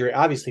Barkley injury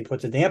obviously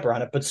puts a damper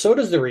on it, but so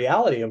does the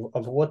reality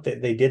of what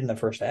they did in the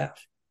first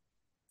half.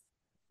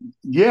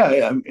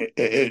 Yeah,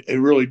 it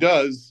really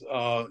does.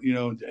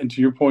 And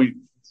to your point,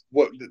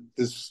 what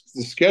the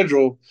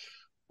schedule,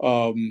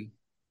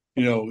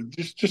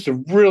 just a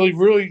really,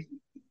 really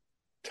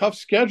tough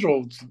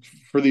schedule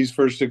for these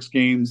first 6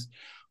 games.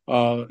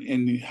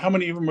 And how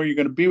many of them are you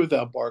going to be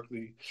without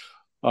Barkley?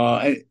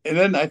 And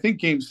then I think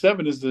Game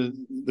 7 is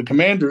the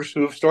Commanders,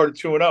 who have started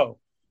 2-0.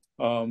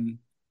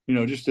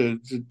 Just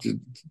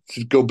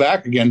to go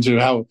back again to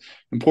how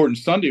important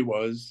Sunday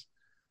was.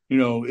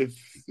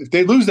 If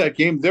they lose that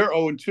game, they're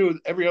 0-2.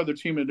 Every other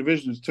team in the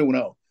division is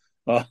 2-0,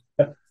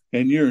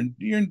 and you're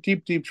in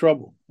deep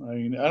trouble. I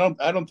mean,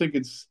 I don't think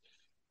it's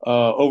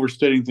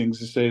overstating things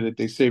to say that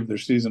they saved their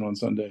season on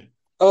Sunday.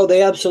 Oh,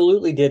 they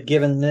absolutely did,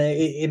 given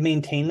it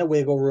maintained the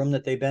wiggle room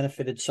that they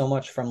benefited so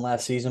much from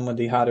last season with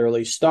the hot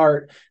early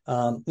start.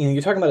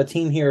 You're talking about a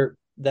team here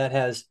that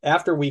has,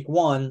 after week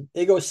 1,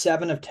 they go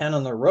 7 of 10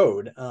 on the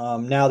road.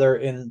 Now they're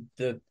in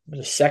the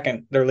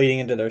second, they're leading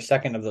into their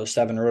second of those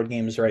 7 road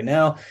games right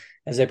now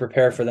as they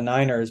prepare for the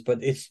Niners. But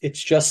it's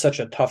just such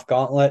a tough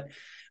gauntlet,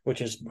 which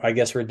is, I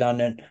guess,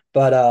 redundant.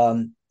 But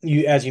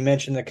as you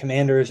mentioned, the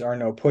Commanders are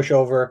no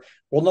pushover.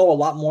 We'll know a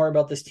lot more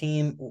about this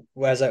team,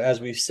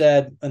 as we've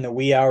said, in the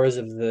wee hours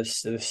of the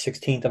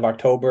 16th of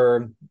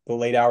October, the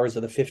late hours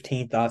of the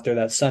 15th after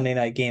that Sunday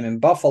night game in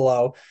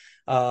Buffalo.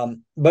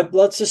 But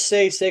let's just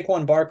say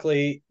Saquon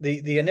Barkley,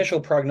 the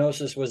initial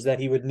prognosis was that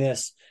he would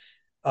miss.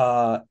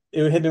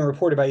 It had been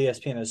reported by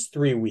ESPN as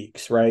 3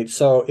 weeks, right?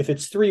 So if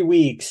it's 3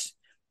 weeks,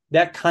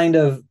 that kind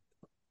of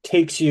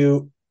takes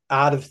you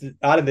out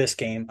of this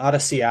game, out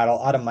of Seattle,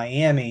 out of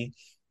Miami,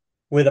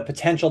 with a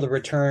potential to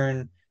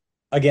return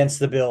against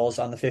the Bills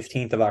on the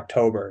 15th of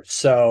October.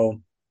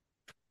 So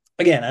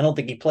Again, I don't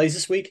think he plays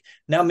this week.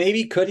 Now,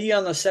 maybe could he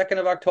on the 2nd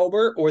of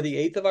October or the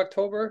 8th of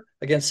October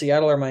against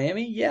Seattle or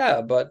Miami?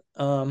 Yeah, but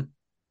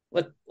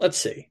let's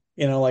see.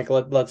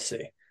 Let's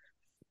see.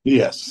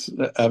 Yes,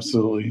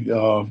 absolutely.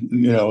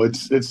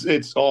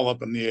 It's all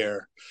up in the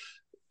air.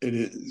 It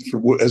is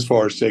as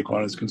far as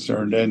Saquon is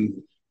concerned,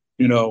 and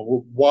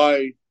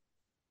why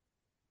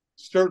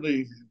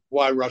certainly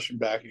why rush him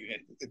back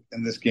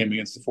in this game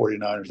against the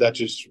 49ers.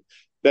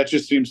 That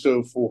just seems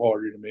so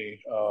foolhardy to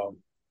me,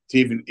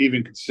 to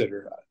even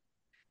consider.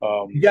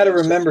 You got to So,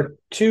 remember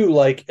too,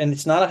 like, and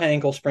it's not a high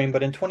ankle sprain,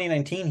 but in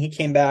 2019 he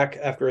came back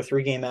after a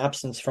 3-game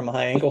absence from a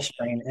high ankle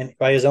sprain, and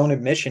by his own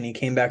admission, he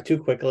came back too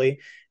quickly.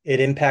 It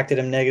impacted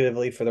him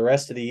negatively for the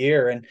rest of the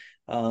year, and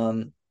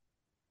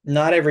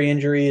not every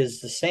injury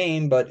is the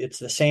same, but it's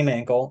the same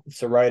ankle. It's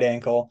the right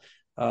ankle.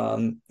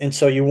 And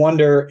so you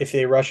wonder if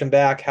they rush him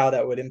back, how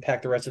that would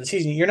impact the rest of the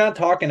season. You're not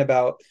talking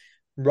about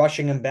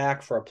rushing him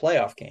back for a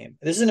playoff game.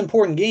 This is an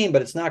important game,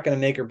 but it's not going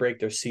to make or break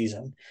their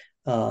season.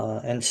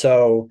 And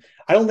so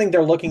I don't think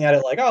they're looking at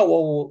it like, oh,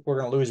 well, we're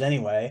going to lose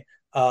anyway.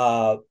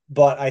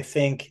 But I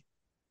think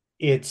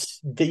it's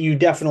that you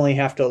definitely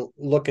have to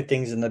look at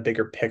things in the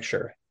bigger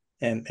picture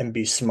and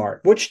be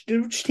smart, which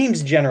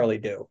teams generally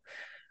do.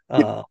 yeah,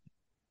 Uh,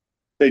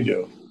 they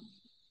do.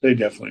 They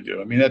definitely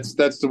do. I mean,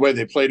 that's the way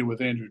they played it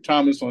with Andrew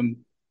Thomas on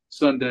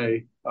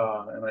Sunday,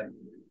 and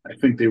I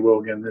think they will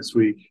again this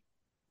week.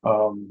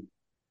 Um,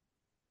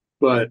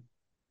 but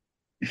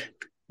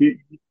you,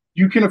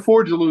 you can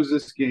afford to lose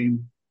this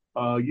game.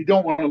 You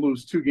don't want to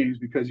lose two games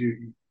because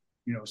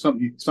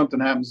something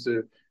happens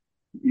to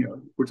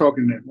when we're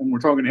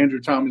talking Andrew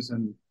Thomas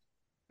and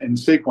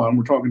Saquon,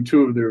 we're talking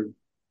two of their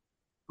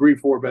three,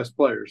 four best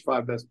players,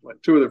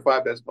 two of their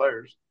five best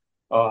players.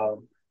 Uh,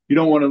 you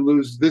don't want to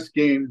lose this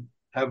game,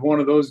 have one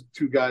of those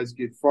two guys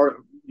get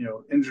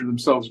injure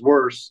themselves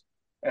worse,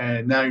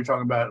 and now you're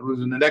talking about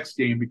losing the next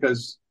game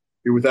because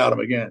you're without them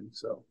again.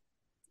 So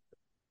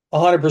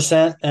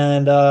 100%.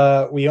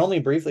 And we only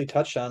briefly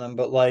touched on him,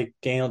 but like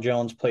Daniel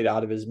Jones played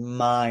out of his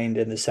mind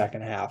in the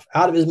second half.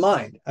 Out of his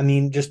mind. I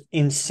mean, just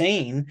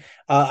insane.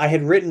 I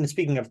had written,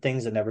 speaking of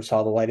things that never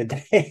saw the light of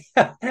day,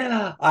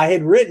 I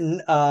had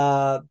written,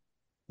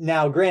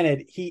 now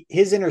granted,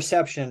 his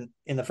interception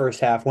in the first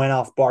half went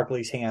off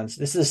Barkley's hands.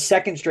 This is the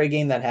second straight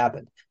game that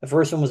happened. The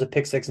first one was a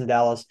pick six in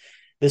Dallas.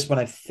 This one,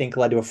 I think,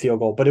 led to a field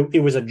goal, but it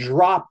was a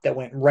drop that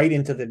went right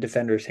into the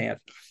defender's hand.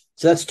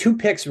 So that's two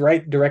picks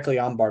right directly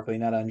on Barkley,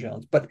 not on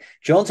Jones. But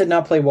Jones had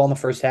not played well in the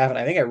first half, and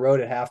I think I wrote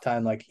at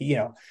halftime like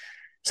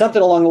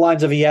something along the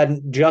lines of he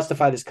hadn't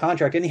justified his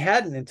contract, and he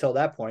hadn't until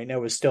that point. It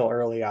was still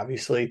early,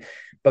 obviously,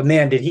 but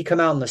man, did he come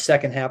out in the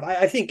second half?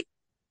 I think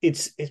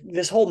it's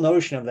this whole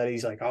notion of that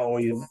he's like, oh,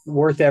 he's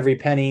worth every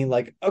penny.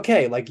 Like,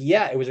 okay, like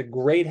yeah, it was a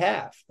great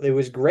half. It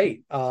was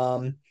great.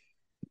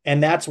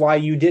 And that's why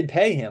you did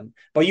pay him.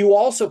 But you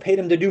also paid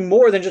him to do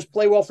more than just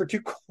play well for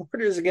two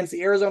quarters against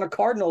the Arizona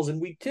Cardinals in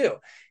week 2.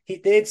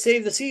 They had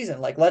saved the season.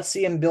 Like, let's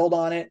see him build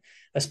on it,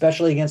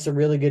 especially against a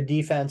really good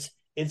defense.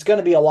 It's going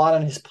to be a lot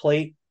on his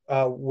plate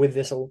with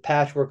this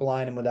patchwork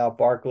line and without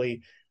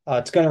Barkley.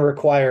 It's going to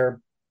require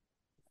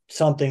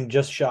something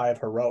just shy of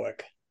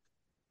heroic.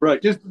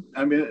 right,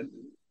 I mean, it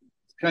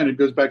kind of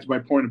goes back to my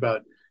point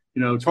about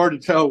it's hard to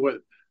tell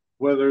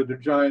whether the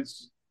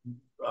Giants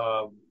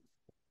um,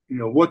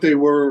 what they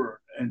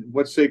were and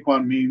what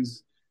Saquon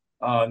means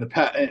in the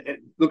past.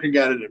 Looking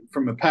at it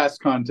from a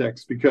past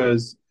context,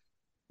 because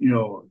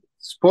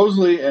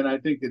supposedly, and I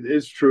think it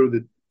is true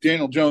that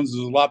Daniel Jones is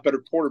a lot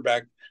better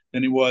quarterback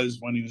than he was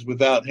when he was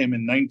without him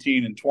in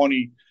 19 and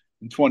 20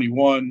 and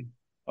 21.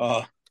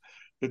 But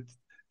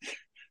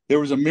there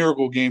was a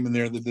miracle game in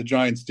there that the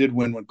Giants did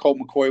win when Colt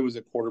McCoy was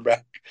at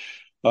quarterback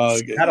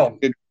Seattle.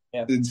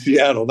 in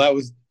Seattle. That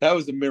was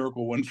a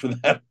miracle win for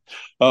them.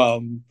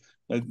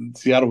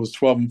 Seattle was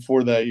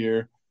 12-4 that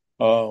year.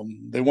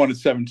 They won at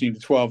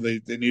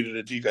 17-12. They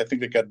needed I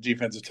think they got a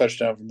defensive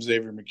touchdown from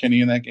Xavier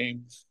McKinney in that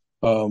game.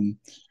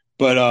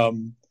 But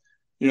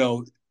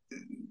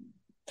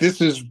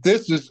this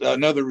is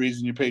another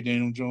reason you pay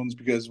Daniel Jones,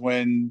 because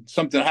when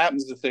something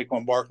happens to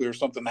Saquon Barkley or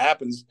something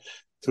happens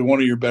to one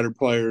of your better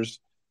players,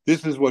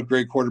 this is what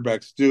great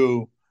quarterbacks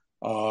do.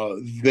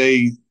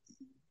 They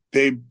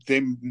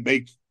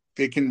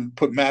can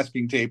put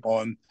masking tape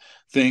on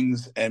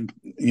things and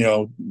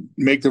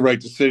make the right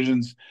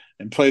decisions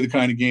and play the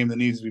kind of game that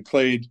needs to be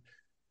played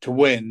to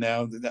win.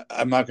 Now,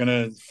 I'm not going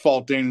to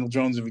fault Daniel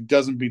Jones if he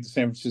doesn't beat the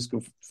San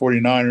Francisco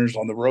 49ers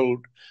on the road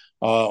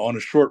on a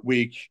short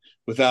week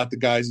without the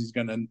guys he's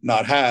going to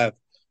not have.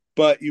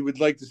 But you would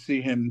like to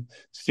see him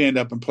stand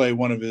up and play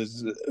one of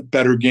his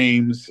better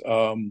games.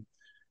 I'll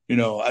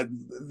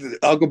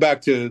go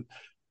back to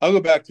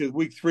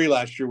week 3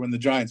 last year when the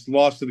Giants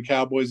lost to the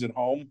Cowboys at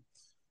home.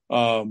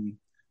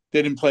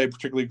 They didn't play a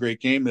particularly great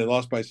game. They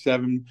lost by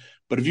 7.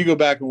 But if you go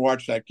back and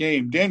watch that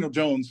game, Daniel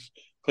Jones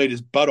played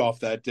his butt off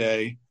that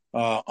day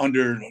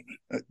under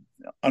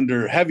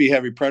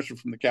heavy pressure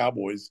from the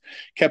Cowboys,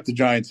 kept the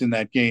Giants in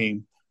that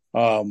game.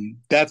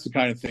 That's the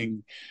kind of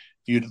thing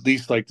you'd at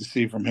least like to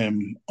see from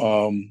him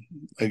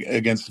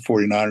against the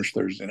 49ers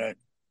Thursday night.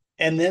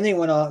 And then they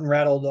went out and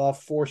rattled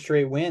off 4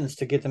 straight wins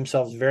to get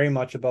themselves very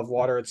much above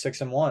water at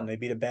 6-1. They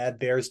beat a bad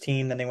Bears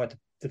team. Then they went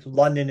to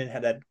London and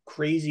had that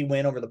crazy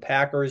win over the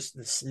Packers.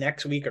 This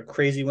next week, a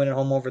crazy win at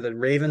home over the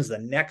Ravens. The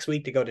next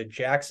week, to go to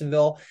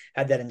Jacksonville,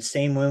 had that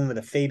insane win with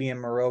a Fabian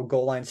Moreau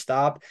goal line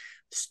stop.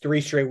 It's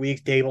 3 straight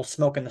weeks. Dable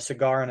smoking the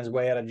cigar on his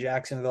way out of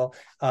Jacksonville.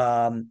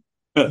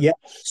 Yeah.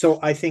 So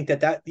I think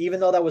that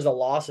even though that was a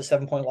loss, a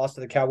 7-point loss to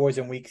the Cowboys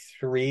in week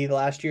 3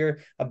 last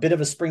year, a bit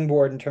of a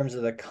springboard in terms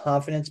of the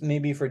confidence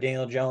maybe for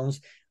Daniel Jones.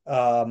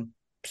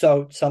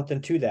 So something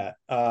to that.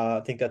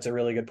 I think that's a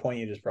really good point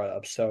you just brought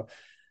up. So,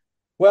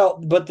 well,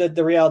 but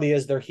the reality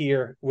is they're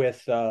here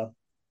with a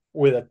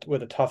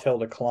tough hill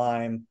to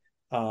climb.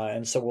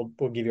 And so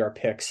we'll give you our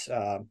picks.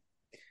 I'm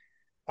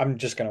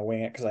just going to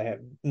wing it because I have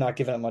not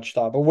given it much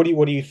thought. But what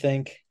do you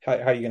think? How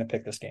are you going to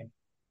pick this game?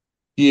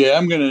 Yeah,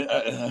 I'm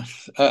gonna.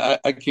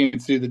 I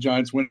can't see the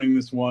Giants winning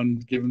this one,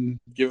 given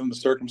the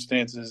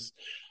circumstances.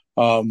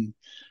 I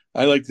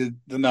like the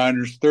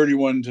Niners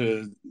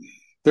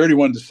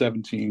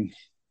 31-17.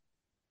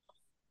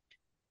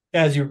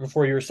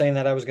 Before you were saying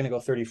that, I was going to go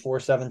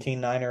 34-17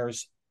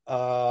 Niners.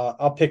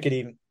 I'll pick it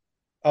even.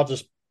 I'll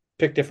just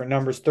pick different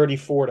numbers.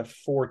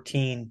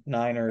 34-14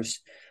 Niners.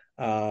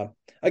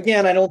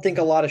 Again, I don't think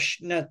not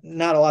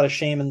a lot of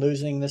shame in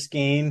losing this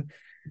game.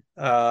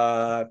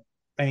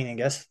 I mean, I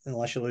guess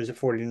unless you lose at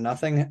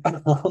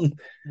 40-0.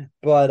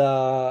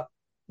 But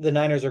the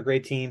Niners are a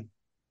great team.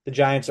 The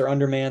Giants are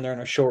undermanned. They're in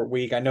a short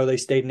week. I know they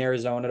stayed in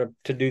Arizona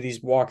to do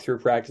these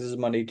walkthrough practices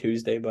Monday,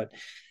 Tuesday, but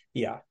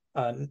yeah,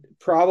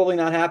 probably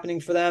not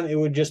happening for them. It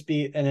would just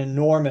be an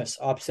enormous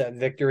upset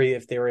victory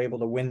if they were able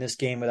to win this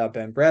game without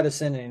Ben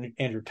Bredesen and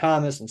Andrew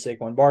Thomas and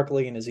Saquon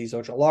Barkley and Azeez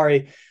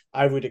Ojulari.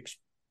 I would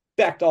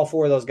expect all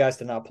 4 of those guys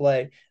to not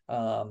play.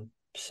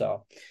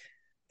 So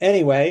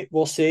anyway,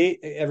 we'll see.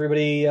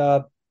 Everybody,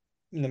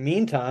 in the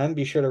meantime,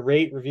 be sure to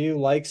rate, review,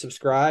 like,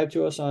 subscribe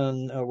to us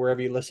on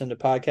wherever you listen to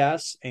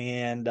podcasts,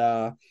 and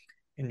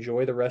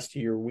enjoy the rest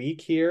of your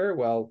week here.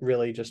 Well,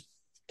 really just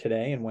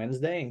today and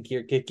Wednesday, and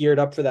get geared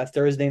up for that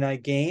Thursday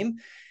night game.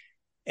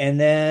 And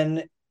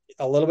then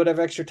a little bit of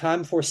extra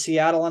time before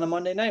Seattle on a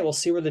Monday night. We'll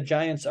see where the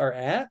Giants are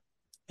at.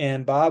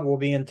 And Bob will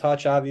be in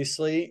touch,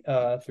 obviously,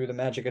 through the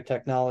magic of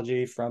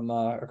technology from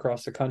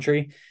across the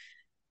country.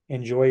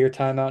 Enjoy your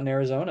time out in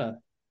Arizona.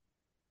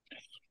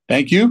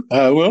 Thank you.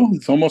 Well,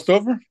 it's almost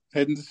over.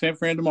 Heading to San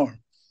Fran tomorrow.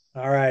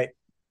 All right.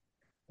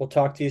 We'll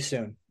talk to you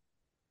soon.